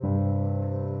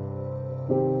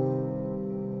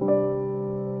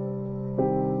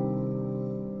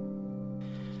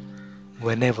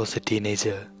When I was a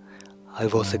teenager, I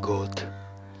was a goth.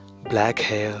 Black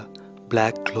hair,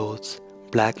 black clothes,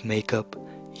 black makeup,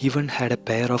 even had a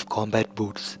pair of combat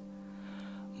boots.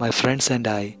 My friends and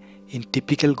I, in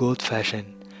typical goth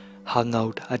fashion, hung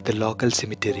out at the local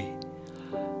cemetery.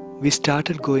 We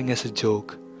started going as a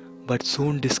joke, but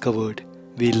soon discovered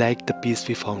we liked the peace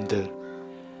we found there.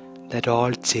 That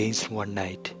all changed one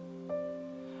night.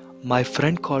 My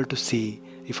friend called to see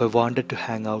if I wanted to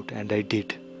hang out, and I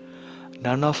did.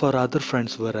 None of our other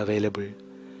friends were available.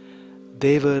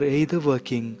 They were either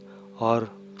working or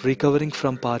recovering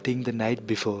from partying the night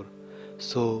before,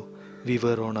 so we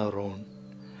were on our own.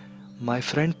 My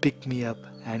friend picked me up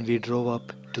and we drove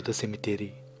up to the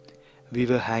cemetery. We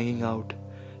were hanging out,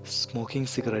 smoking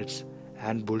cigarettes,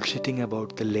 and bullshitting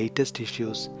about the latest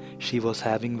issues she was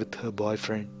having with her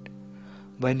boyfriend.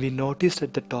 When we noticed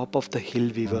at the top of the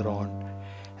hill we were on,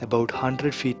 about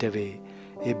 100 feet away,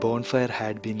 a bonfire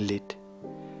had been lit.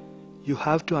 You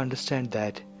have to understand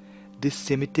that this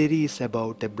cemetery is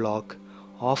about a block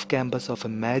off campus of a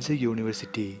major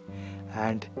university,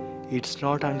 and it's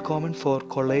not uncommon for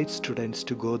college students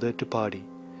to go there to party.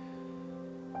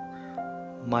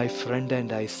 My friend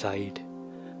and I sighed,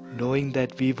 knowing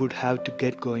that we would have to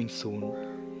get going soon.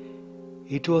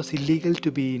 It was illegal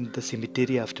to be in the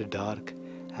cemetery after dark,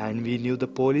 and we knew the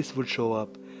police would show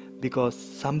up because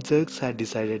some jerks had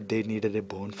decided they needed a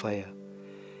bonfire.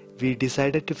 We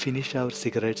decided to finish our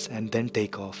cigarettes and then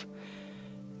take off.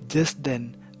 Just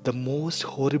then, the most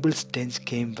horrible stench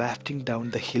came wafting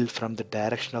down the hill from the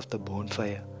direction of the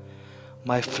bonfire.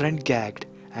 My friend gagged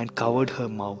and covered her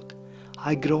mouth.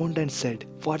 I groaned and said,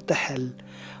 "What the hell?"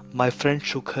 My friend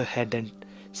shook her head and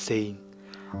saying,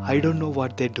 "I don't know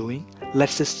what they're doing.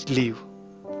 Let's just leave."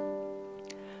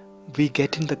 We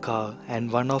get in the car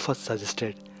and one of us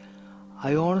suggested,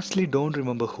 I honestly don't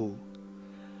remember who,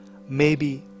 maybe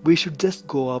we should just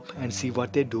go up and see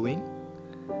what they're doing.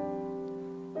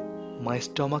 My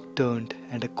stomach turned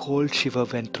and a cold shiver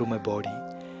went through my body.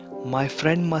 My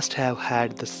friend must have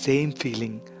had the same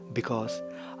feeling because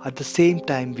at the same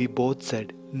time we both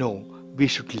said, no, we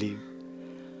should leave.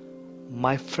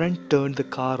 My friend turned the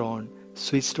car on,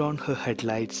 switched on her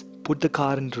headlights, put the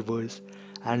car in reverse,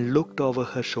 and looked over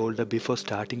her shoulder before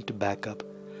starting to back up.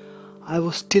 I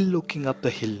was still looking up the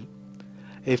hill.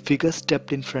 A figure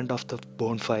stepped in front of the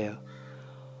bonfire.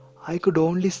 I could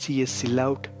only see a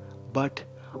silhouette, but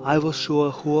I was sure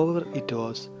whoever it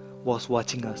was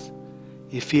watching us.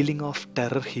 A feeling of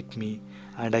terror hit me,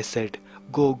 and I said,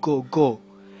 "Go, go, go,"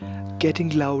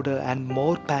 getting louder and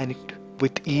more panicked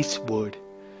with each word.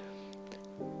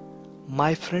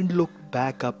 My friend looked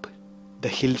back up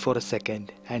the hill for a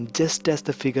second, and just as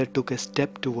the figure took a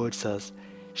step towards us,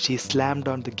 she slammed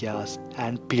on the gas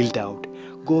and peeled out,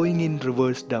 going in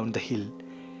reverse down the hill.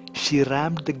 She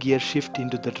rammed the gear shift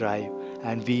into the drive,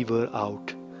 and we were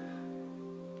out.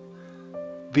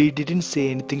 We didn't say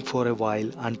anything for a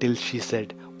while until she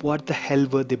said, "What the hell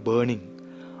were they burning?"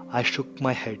 I shook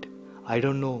my head. "I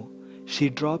don't know."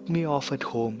 She dropped me off at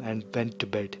home and went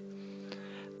to bed.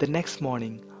 The next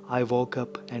morning, I woke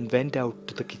up and went out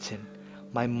to the kitchen.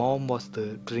 My mom was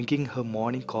there drinking her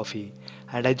morning coffee,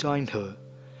 and I joined her.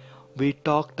 We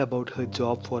talked about her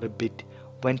job for a bit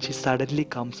when she suddenly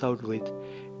comes out with,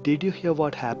 "Did you hear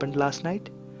what happened last night?"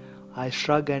 I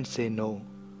shrug and say no.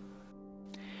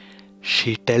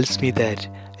 She tells me that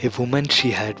a woman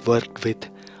she had worked with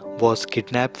was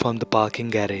kidnapped from the parking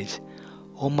garage.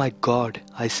 "Oh my God,"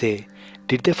 I say.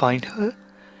 "Did they find her?"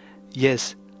 "Yes,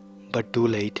 but too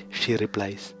late," she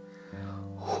replies.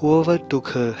 "Whoever took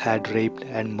her had raped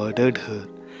and murdered her.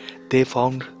 They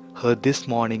found her this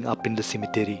morning up in the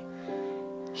cemetery.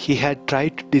 He had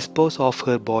tried to dispose of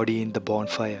her body in the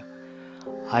bonfire."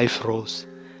 I froze.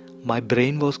 My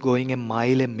brain was going a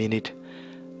mile a minute,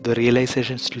 the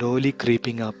realization slowly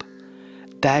creeping up.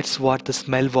 That's what the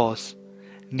smell was.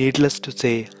 Needless to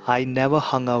say, I never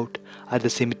hung out at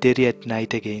the cemetery at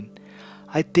night again.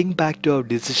 I think back to our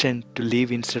decision to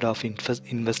leave instead of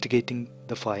investigating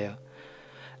the fire.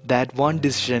 That one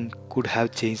decision could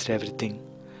have changed everything.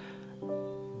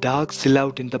 Dark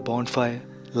silhouette in the bonfire,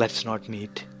 let's not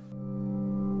meet.